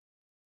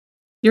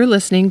You're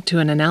listening to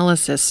an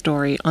analysis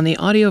story on the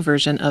audio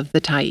version of The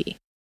Tyee.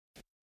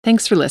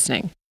 Thanks for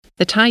listening.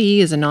 The Tyee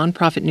is a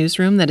nonprofit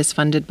newsroom that is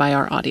funded by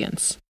our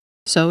audience.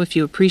 So if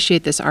you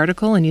appreciate this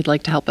article and you'd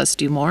like to help us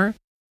do more,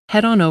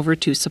 head on over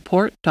to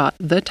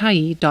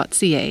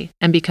support.thetyee.ca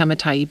and become a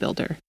Tyee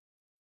builder.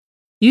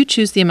 You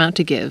choose the amount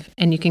to give,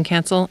 and you can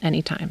cancel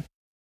anytime.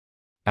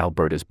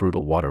 Alberta's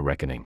Brutal Water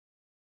Reckoning.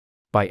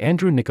 By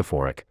Andrew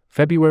Nikiforuk,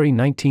 February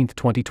 19,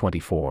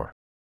 2024.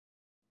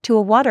 To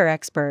a water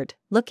expert,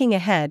 looking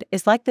ahead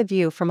is like the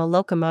view from a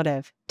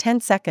locomotive, 10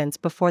 seconds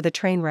before the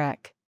train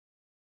wreck.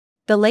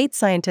 The late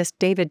scientist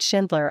David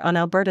Schindler on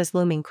Alberta's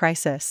looming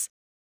crisis.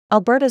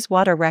 Alberta's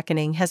water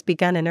reckoning has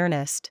begun in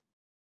earnest.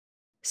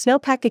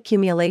 Snowpack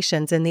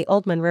accumulations in the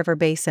Oldman River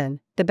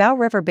Basin, the Bow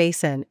River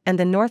Basin, and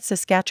the North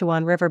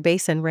Saskatchewan River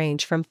Basin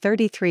range from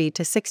 33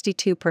 to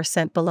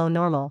 62% below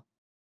normal.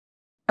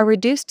 A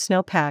reduced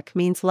snowpack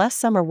means less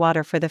summer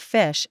water for the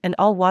fish and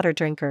all water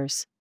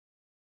drinkers.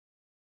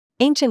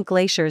 Ancient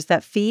glaciers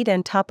that feed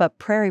and top up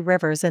prairie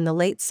rivers in the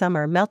late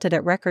summer melted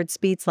at record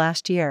speeds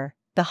last year,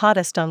 the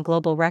hottest on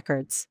global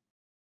records.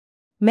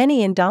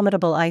 Many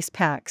indomitable ice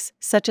packs,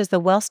 such as the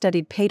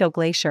well-studied Peyto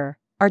Glacier,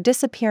 are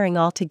disappearing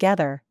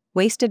altogether,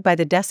 wasted by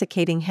the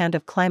desiccating hand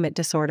of climate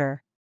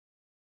disorder.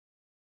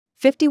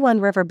 51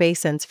 river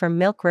basins from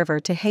Milk River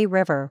to Hay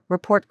River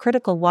report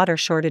critical water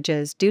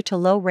shortages due to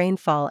low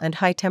rainfall and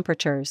high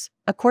temperatures,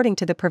 according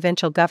to the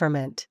provincial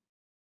government.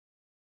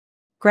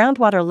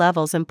 Groundwater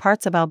levels in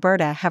parts of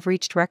Alberta have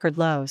reached record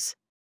lows.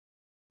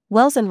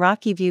 Wells in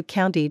Rocky View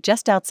County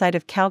just outside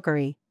of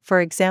Calgary, for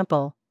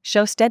example,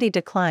 show steady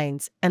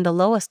declines and the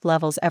lowest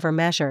levels ever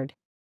measured.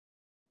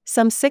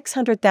 Some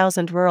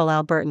 600,000 rural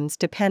Albertans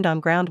depend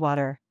on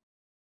groundwater.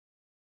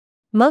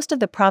 Most of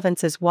the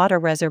province's water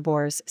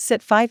reservoirs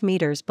sit 5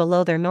 meters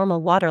below their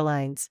normal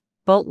waterlines,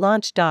 boat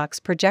launch docks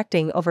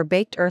projecting over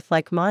baked earth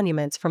like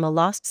monuments from a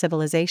lost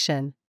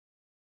civilization.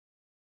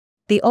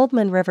 The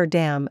Oldman River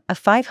Dam, a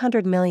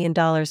 $500 million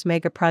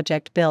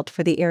megaproject built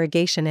for the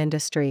irrigation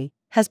industry,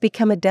 has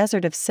become a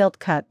desert of silt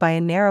cut by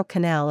a narrow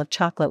canal of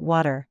chocolate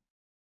water.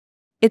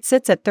 It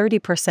sits at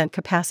 30%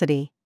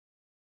 capacity.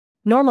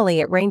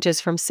 Normally it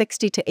ranges from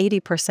 60 to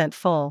 80%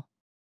 full.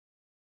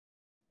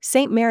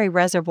 St. Mary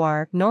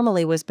Reservoir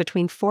normally was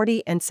between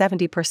 40 and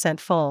 70%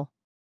 full.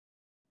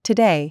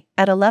 Today,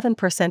 at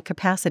 11%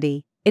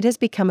 capacity, it has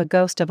become a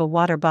ghost of a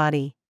water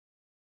body.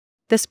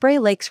 The Spray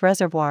Lakes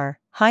Reservoir,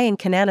 high in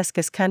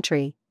Kananaskis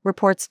country,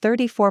 reports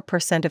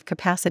 34% of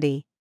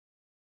capacity.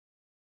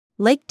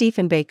 Lake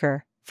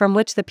Diefenbaker, from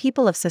which the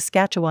people of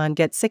Saskatchewan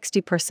get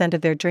 60% of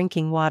their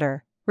drinking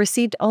water,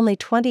 received only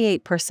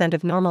 28%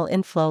 of normal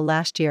inflow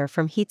last year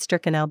from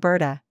heat-stricken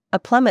Alberta, a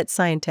plummet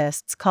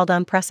scientists called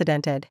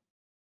unprecedented.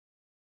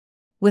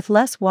 With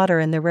less water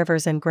in the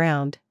rivers and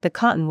ground, the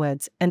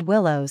cottonwoods and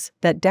willows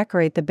that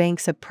decorate the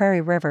banks of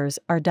prairie rivers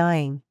are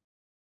dying.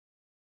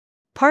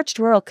 Parched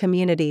rural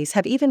communities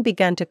have even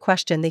begun to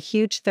question the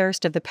huge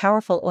thirst of the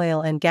powerful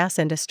oil and gas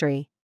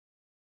industry.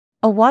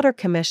 A water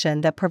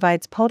commission that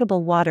provides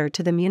potable water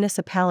to the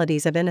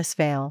municipalities of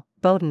Innisfail,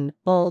 Bowden,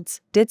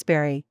 Olds,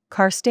 Didsbury,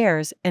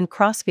 Carstairs, and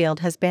Crossfield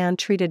has banned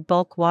treated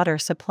bulk water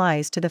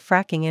supplies to the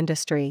fracking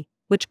industry,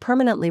 which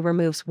permanently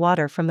removes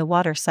water from the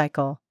water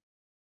cycle.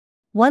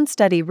 One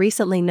study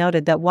recently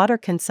noted that water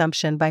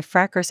consumption by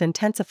frackers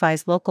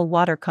intensifies local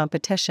water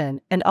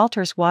competition and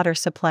alters water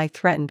supply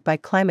threatened by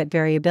climate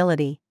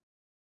variability.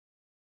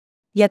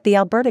 Yet the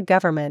Alberta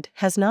government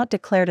has not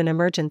declared an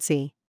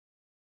emergency.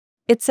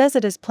 It says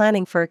it is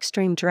planning for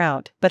extreme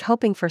drought but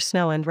hoping for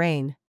snow and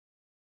rain.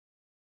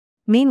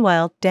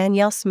 Meanwhile,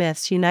 Danielle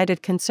Smith's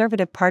United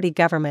Conservative Party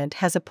government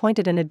has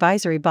appointed an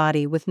advisory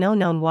body with no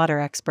known water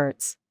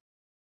experts.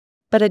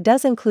 But it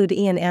does include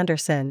Ian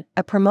Anderson,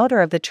 a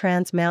promoter of the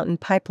Trans Mountain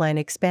Pipeline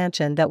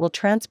expansion that will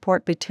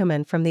transport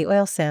bitumen from the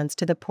oil sands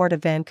to the Port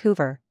of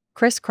Vancouver,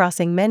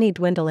 crisscrossing many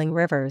dwindling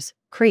rivers,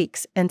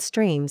 creeks, and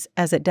streams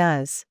as it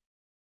does.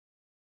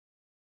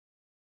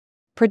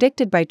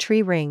 Predicted by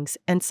tree rings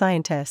and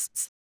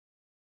scientists.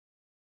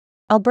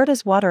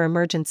 Alberta's water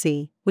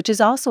emergency, which is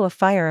also a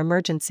fire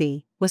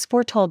emergency, was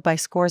foretold by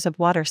scores of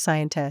water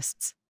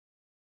scientists.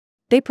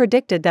 They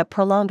predicted that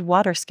prolonged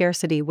water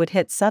scarcity would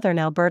hit southern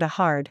Alberta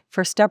hard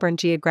for stubborn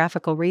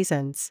geographical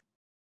reasons.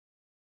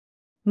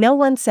 No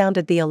one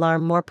sounded the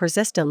alarm more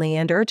persistently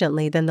and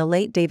urgently than the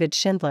late David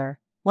Schindler,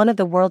 one of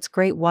the world's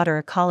great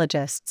water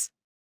ecologists.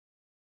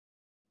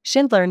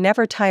 Schindler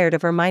never tired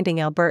of reminding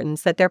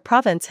Albertans that their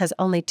province has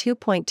only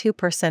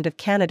 2.2% of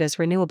Canada's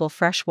renewable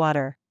fresh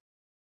water.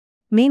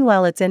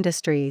 Meanwhile, its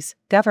industries,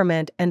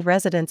 government, and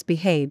residents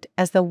behaved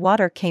as though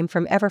water came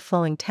from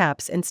ever-flowing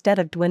taps instead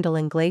of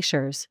dwindling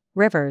glaciers,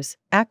 rivers,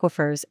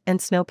 aquifers,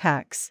 and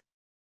snowpacks.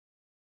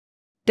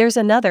 There's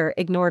another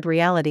ignored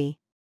reality.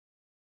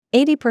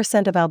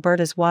 80% of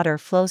Alberta's water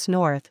flows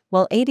north,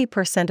 while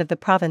 80% of the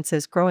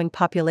province's growing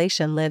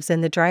population lives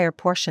in the drier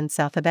portion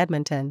south of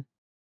Edmonton.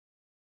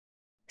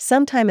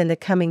 Sometime in the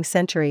coming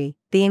century,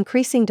 the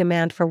increasing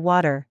demand for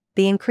water,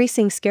 the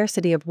increasing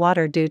scarcity of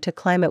water due to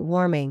climate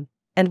warming,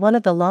 and one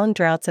of the long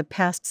droughts of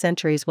past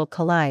centuries will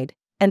collide,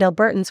 and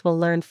Albertans will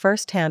learn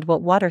firsthand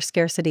what water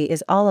scarcity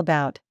is all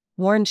about,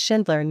 warned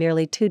Schindler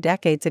nearly 2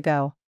 decades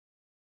ago.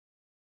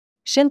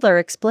 Schindler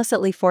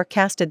explicitly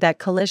forecasted that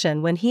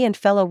collision when he and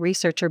fellow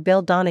researcher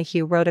Bill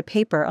Donahue wrote a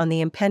paper on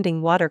the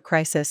impending water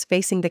crisis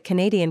facing the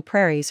Canadian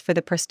prairies for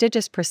the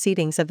prestigious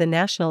Proceedings of the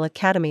National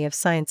Academy of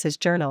Sciences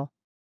journal.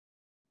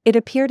 It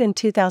appeared in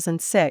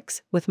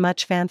 2006 with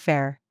much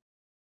fanfare.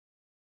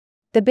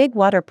 The big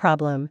water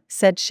problem,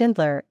 said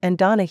Schindler and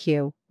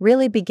Donahue,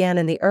 really began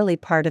in the early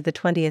part of the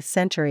 20th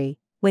century,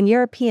 when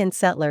European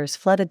settlers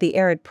flooded the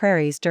arid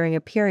prairies during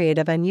a period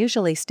of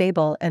unusually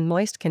stable and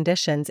moist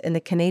conditions in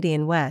the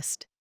Canadian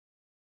West.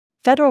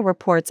 Federal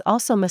reports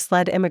also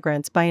misled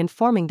immigrants by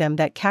informing them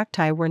that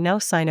cacti were no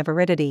sign of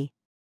aridity.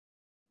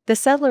 The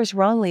settlers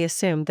wrongly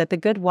assumed that the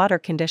good water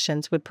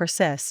conditions would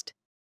persist.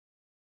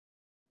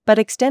 But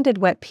extended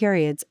wet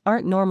periods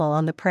aren't normal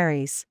on the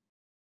prairies.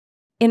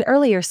 In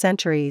earlier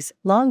centuries,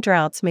 long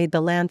droughts made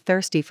the land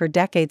thirsty for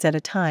decades at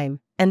a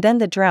time, and then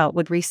the drought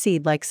would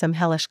recede like some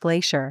hellish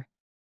glacier.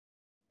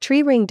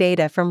 Tree ring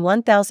data from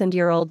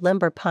 1,000-year-old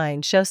limber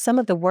pine shows some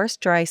of the worst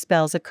dry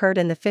spells occurred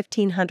in the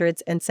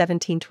 1500s and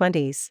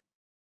 1720s.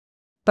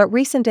 But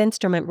recent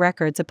instrument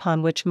records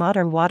upon which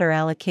modern water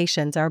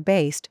allocations are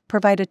based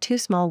provide a too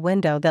small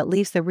window that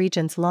leaves the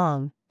region's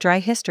long, dry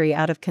history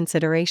out of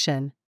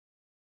consideration.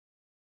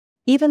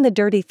 Even the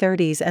dirty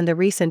 30s and the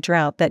recent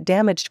drought that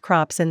damaged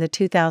crops in the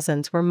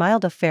 2000s were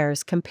mild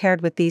affairs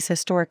compared with these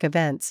historic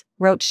events,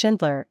 wrote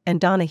Schindler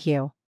and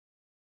Donahue.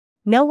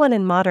 No one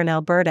in modern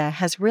Alberta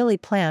has really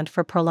planned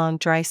for prolonged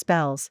dry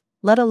spells,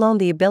 let alone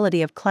the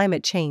ability of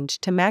climate change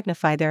to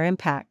magnify their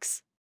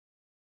impacts.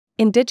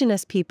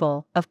 Indigenous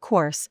people, of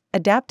course,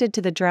 adapted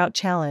to the drought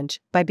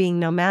challenge. By being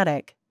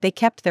nomadic, they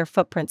kept their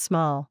footprint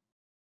small.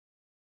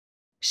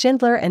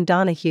 Schindler and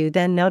Donahue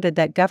then noted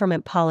that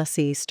government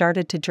policies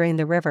started to drain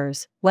the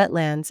rivers,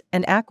 wetlands,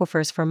 and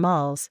aquifers for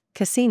malls,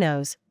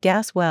 casinos,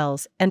 gas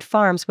wells, and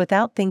farms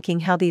without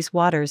thinking how these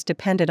waters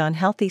depended on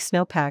healthy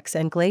snowpacks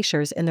and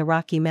glaciers in the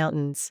Rocky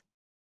Mountains.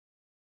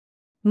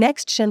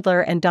 Next,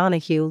 Schindler and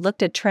Donahue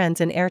looked at trends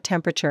in air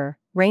temperature,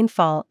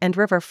 rainfall, and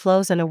river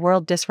flows in a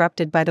world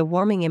disrupted by the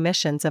warming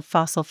emissions of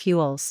fossil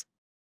fuels.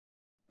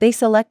 They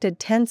selected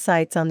 10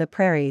 sites on the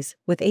prairies,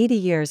 with 80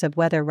 years of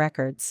weather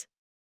records.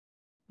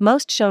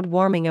 Most showed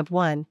warming of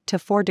 1 to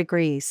 4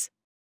 degrees.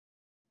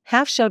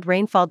 Half showed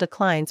rainfall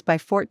declines by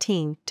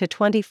 14 to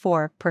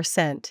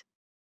 24%.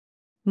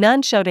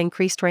 None showed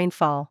increased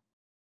rainfall.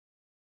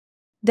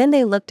 Then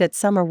they looked at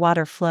summer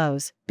water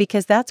flows,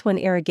 because that's when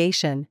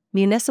irrigation,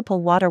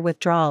 municipal water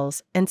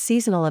withdrawals, and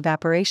seasonal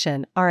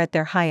evaporation are at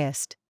their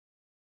highest.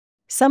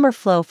 Summer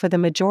flow for the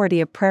majority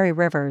of prairie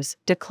rivers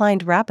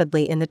declined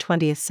rapidly in the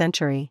 20th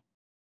century.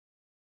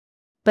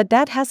 But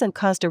that hasn't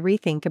caused a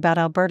rethink about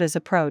Alberta's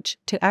approach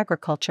to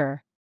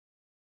agriculture.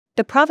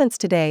 The province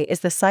today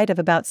is the site of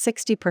about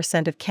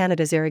 60% of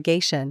Canada's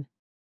irrigation.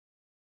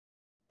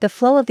 The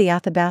flow of the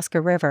Athabasca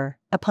River,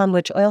 upon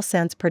which oil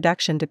sands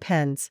production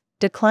depends,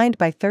 declined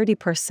by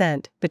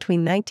 30%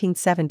 between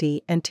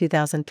 1970 and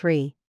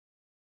 2003.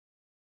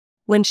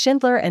 When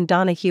Schindler and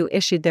Donahue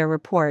issued their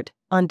report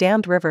on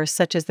dammed rivers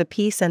such as the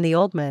Peace and the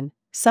Oldman,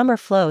 summer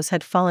flows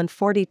had fallen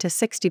 40 to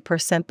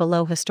 60%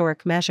 below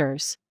historic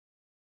measures.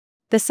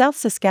 The South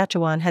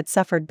Saskatchewan had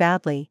suffered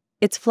badly,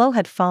 its flow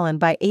had fallen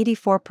by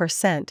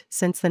 84%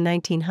 since the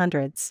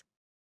 1900s.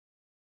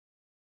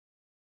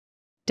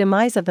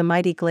 Demise of the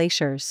mighty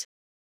glaciers.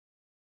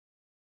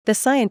 The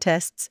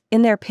scientists,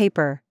 in their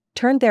paper,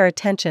 turned their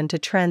attention to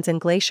trends in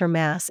glacier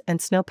mass and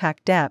snowpack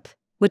depth,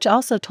 which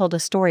also told a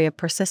story of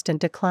persistent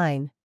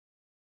decline.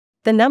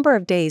 The number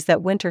of days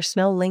that winter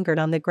snow lingered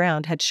on the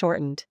ground had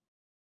shortened.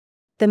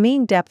 The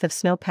mean depth of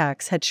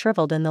snowpacks had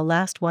shriveled in the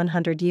last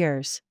 100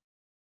 years.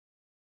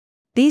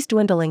 These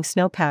dwindling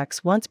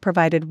snowpacks once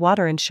provided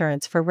water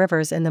insurance for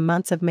rivers in the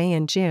months of May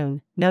and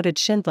June, noted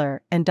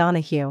Schindler and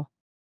Donahue.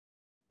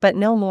 But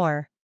no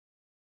more.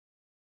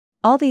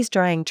 All these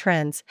drying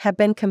trends have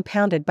been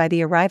compounded by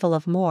the arrival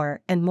of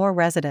more and more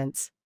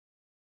residents.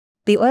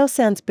 The oil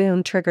sands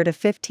boom triggered a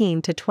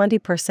 15 to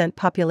 20%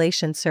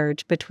 population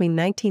surge between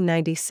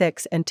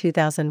 1996 and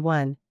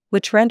 2001,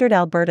 which rendered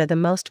Alberta the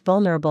most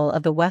vulnerable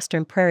of the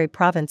western prairie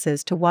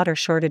provinces to water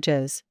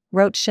shortages,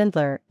 wrote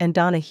Schindler and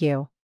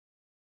Donahue.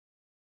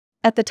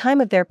 At the time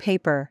of their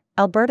paper,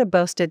 Alberta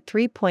boasted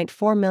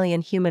 3.4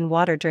 million human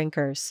water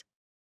drinkers.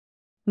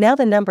 Now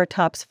the number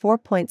tops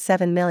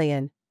 4.7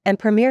 million, and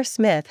Premier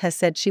Smith has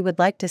said she would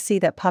like to see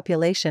that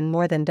population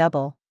more than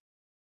double.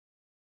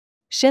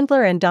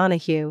 Schindler and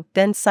Donahue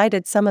then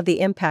cited some of the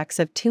impacts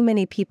of too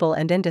many people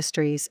and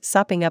industries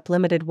sopping up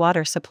limited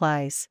water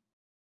supplies.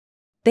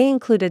 They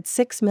included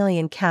 6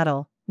 million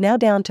cattle, now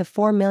down to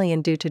 4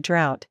 million due to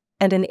drought,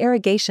 and an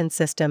irrigation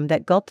system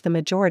that gulped the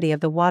majority of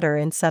the water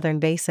in southern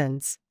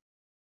basins.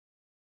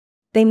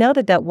 They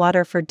noted that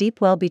water for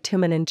deep well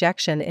bitumen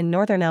injection in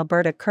northern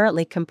Alberta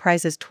currently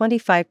comprises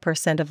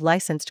 25% of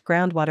licensed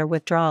groundwater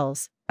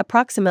withdrawals,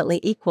 approximately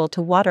equal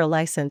to water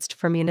licensed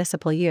for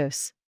municipal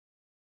use.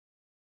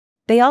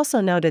 They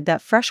also noted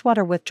that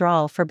freshwater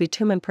withdrawal for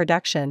bitumen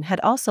production had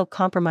also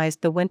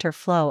compromised the winter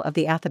flow of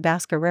the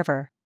Athabasca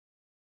River.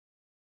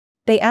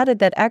 They added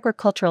that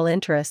agricultural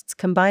interests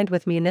combined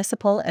with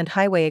municipal and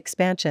highway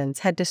expansions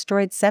had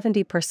destroyed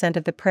 70%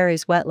 of the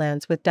prairie's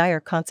wetlands with dire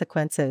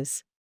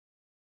consequences.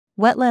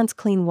 Wetlands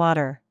clean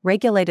water,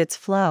 regulate its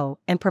flow,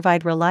 and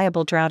provide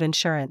reliable drought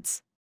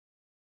insurance.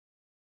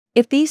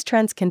 If these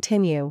trends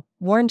continue,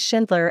 warned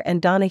Schindler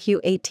and Donahue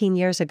 18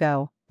 years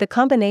ago, the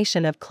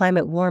combination of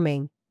climate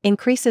warming,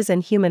 increases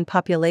in human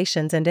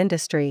populations and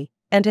industry,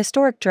 and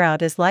historic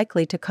drought is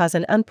likely to cause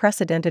an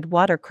unprecedented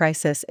water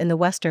crisis in the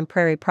western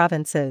prairie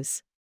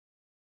provinces.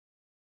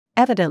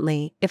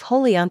 Evidently, if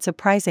wholly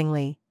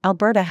unsurprisingly,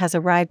 Alberta has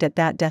arrived at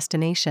that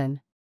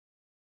destination.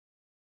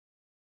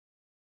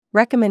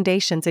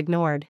 Recommendations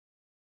ignored.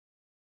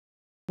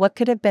 What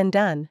could have been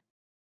done?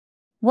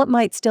 What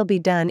might still be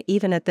done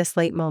even at this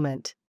late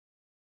moment?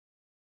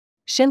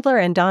 Schindler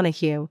and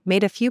Donahue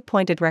made a few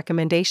pointed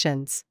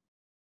recommendations.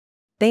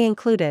 They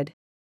included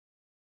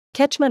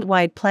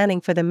catchment-wide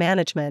planning for the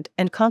management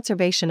and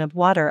conservation of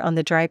water on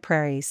the dry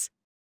prairies.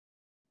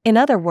 In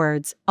other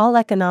words, all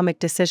economic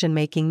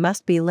decision-making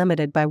must be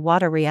limited by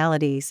water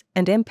realities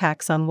and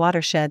impacts on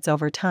watersheds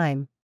over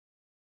time.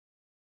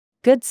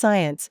 Good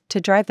science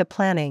to drive the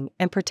planning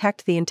and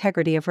protect the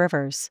integrity of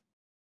rivers.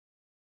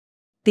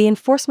 The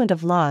enforcement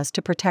of laws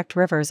to protect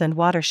rivers and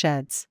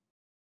watersheds.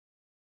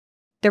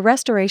 The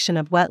restoration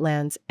of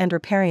wetlands and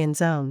riparian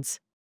zones.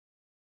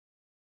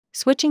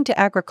 Switching to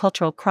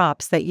agricultural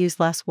crops that use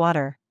less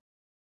water.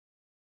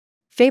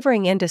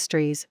 Favoring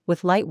industries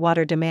with light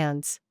water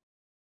demands.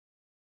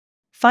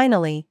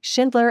 Finally,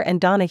 Schindler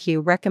and Donahue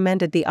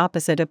recommended the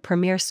opposite of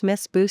Premier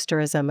Smith's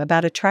boosterism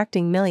about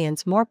attracting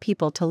millions more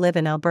people to live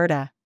in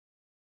Alberta.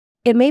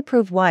 It may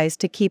prove wise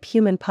to keep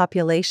human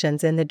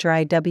populations in the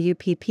dry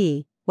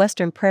WPP,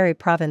 Western Prairie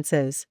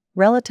provinces,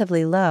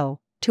 relatively low,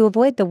 to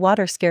avoid the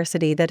water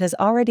scarcity that has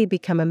already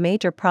become a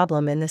major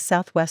problem in the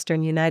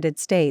southwestern United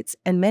States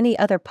and many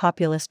other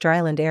populous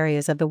dryland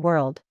areas of the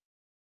world.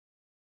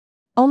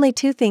 Only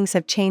two things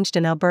have changed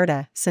in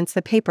Alberta since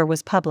the paper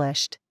was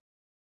published.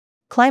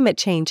 Climate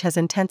change has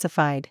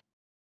intensified.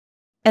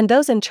 And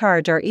those in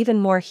charge are even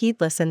more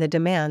heedless in the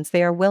demands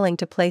they are willing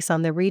to place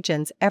on the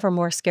region's ever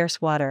more scarce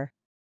water.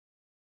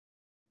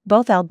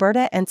 Both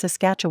Alberta and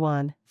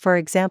Saskatchewan, for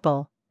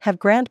example, have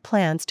grand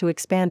plans to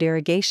expand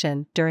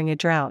irrigation during a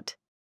drought.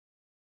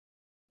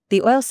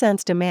 The oil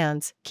sands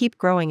demands keep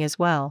growing as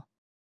well.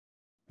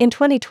 In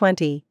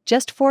 2020,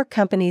 just 4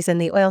 companies in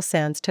the oil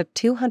sands took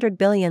 200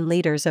 billion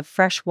liters of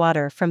fresh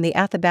water from the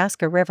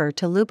Athabasca River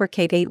to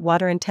lubricate 8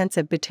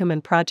 water-intensive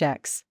bitumen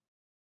projects.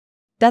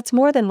 That's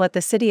more than what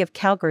the city of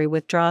Calgary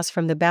withdraws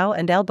from the Bow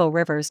and Elbow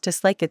rivers to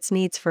slake its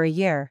needs for a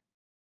year.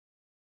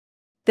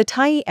 The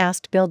Tyee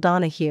asked Bill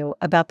Donahue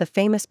about the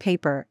famous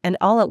paper and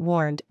all it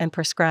warned and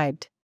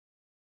prescribed.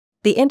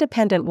 The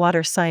independent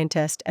water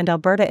scientist and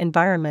Alberta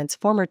Environment's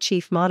former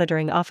chief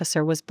monitoring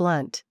officer was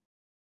blunt.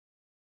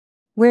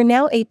 We're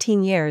now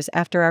 18 years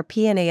after our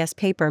PNAS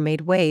paper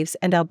made waves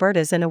and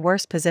Alberta's in a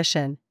worse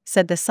position,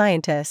 said the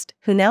scientist,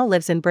 who now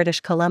lives in British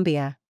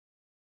Columbia.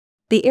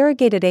 The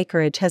irrigated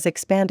acreage has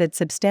expanded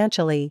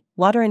substantially,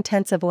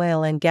 water-intensive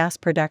oil and gas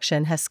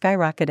production has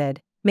skyrocketed,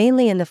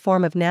 mainly in the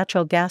form of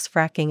natural gas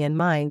fracking and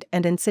mined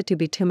and in situ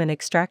bitumen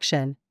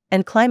extraction,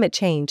 and climate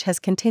change has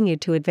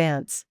continued to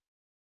advance.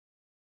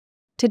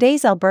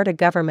 Today's Alberta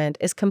government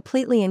is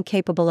completely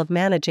incapable of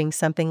managing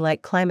something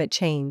like climate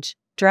change,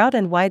 drought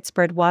and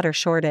widespread water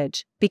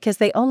shortage, because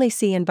they only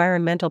see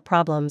environmental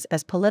problems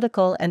as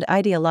political and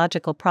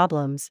ideological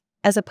problems,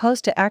 as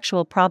opposed to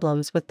actual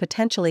problems with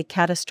potentially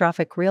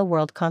catastrophic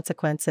real-world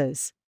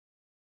consequences.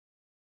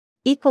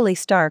 Equally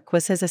stark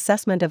was his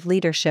assessment of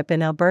leadership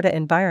in Alberta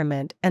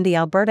Environment and the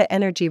Alberta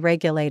Energy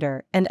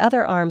Regulator and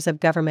other arms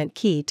of government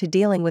key to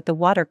dealing with the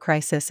water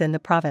crisis in the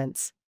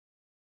province.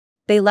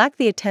 They lack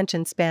the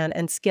attention span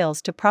and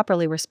skills to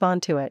properly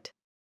respond to it.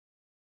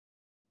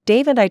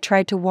 Dave and I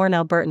tried to warn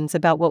Albertans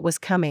about what was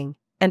coming,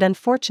 and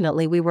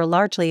unfortunately we were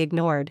largely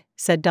ignored,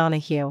 said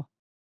Donahue.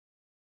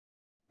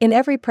 In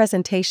every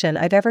presentation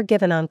I've ever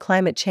given on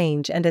climate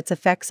change and its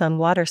effects on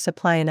water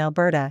supply in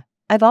Alberta,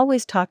 I've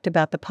always talked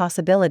about the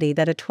possibility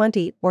that a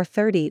 20 or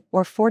 30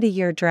 or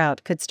 40-year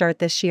drought could start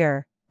this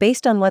year,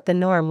 based on what the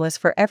norm was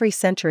for every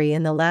century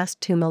in the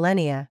last 2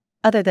 millennia,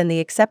 other than the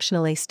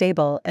exceptionally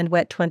stable and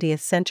wet 20th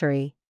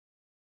century.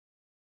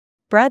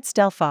 Brad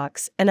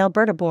Stelfox, an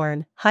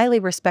Alberta-born, highly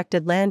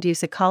respected land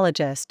use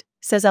ecologist,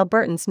 says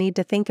Albertans need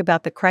to think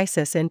about the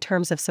crisis in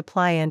terms of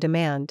supply and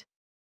demand.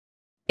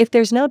 If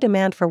there's no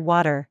demand for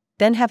water,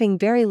 then having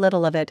very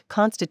little of it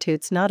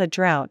constitutes not a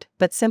drought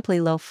but simply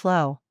low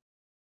flow.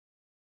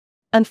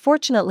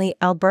 Unfortunately,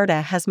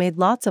 Alberta has made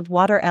lots of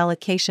water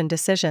allocation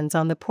decisions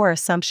on the poor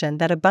assumption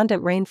that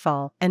abundant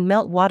rainfall and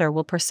meltwater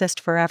will persist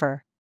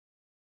forever.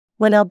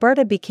 When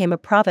Alberta became a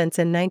province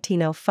in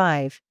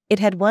 1905, it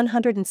had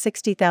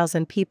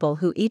 160,000 people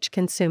who each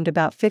consumed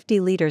about 50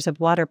 liters of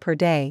water per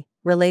day,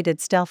 related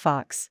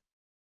Stelfox.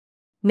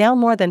 Now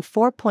more than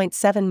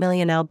 4.7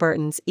 million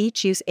Albertans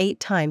each use 8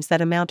 times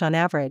that amount on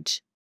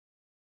average.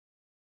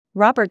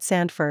 Robert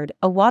Sandford,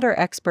 a water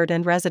expert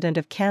and resident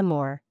of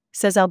Canmore,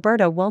 says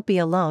Alberta won't be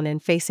alone in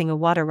facing a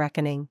water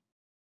reckoning.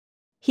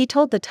 He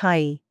told the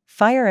Tyee,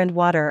 "Fire and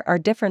water are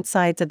different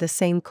sides of the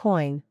same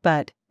coin,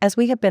 but, as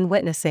we have been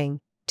witnessing,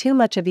 too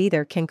much of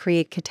either can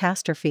create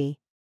catastrophe."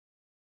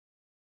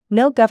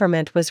 No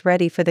government was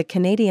ready for the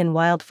Canadian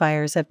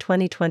wildfires of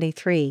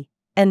 2023,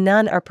 and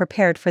none are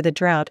prepared for the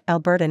drought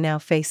Alberta now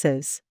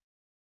faces.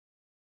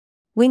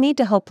 "We need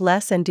to hope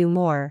less and do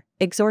more,"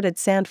 exhorted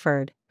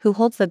Sandford, who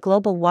holds the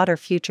Global Water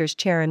Futures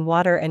Chair in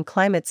Water and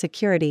Climate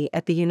Security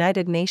at the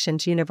United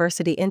Nations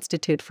University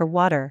Institute for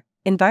Water,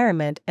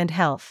 Environment and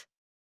Health.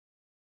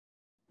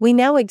 "We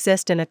now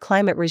exist in a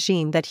climate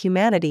regime that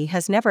humanity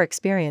has never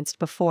experienced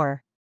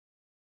before.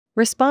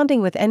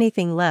 Responding with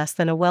anything less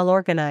than a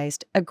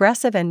well-organized,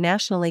 aggressive and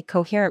nationally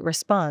coherent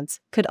response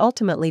could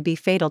ultimately be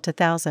fatal to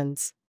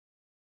thousands.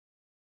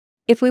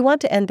 If we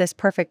want to end this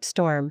perfect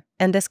storm,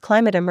 and this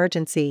climate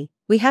emergency,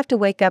 we have to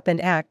wake up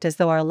and act as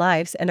though our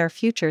lives and our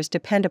futures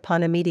depend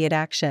upon immediate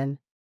action.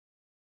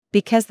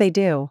 Because they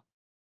do."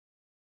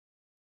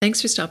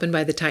 Thanks for stopping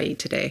by the Tyee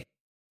today.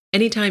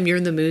 Anytime you're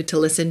in the mood to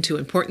listen to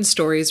important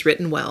stories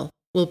written well,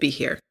 we'll be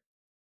here.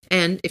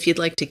 And if you'd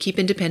like to keep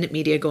independent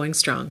media going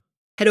strong,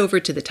 head over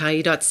to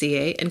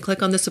thetyee.ca and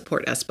click on the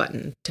Support Us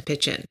button to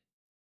pitch in.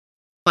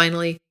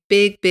 Finally,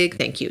 big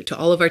thank you to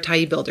all of our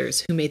Tyee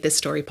builders who made this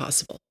story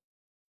possible.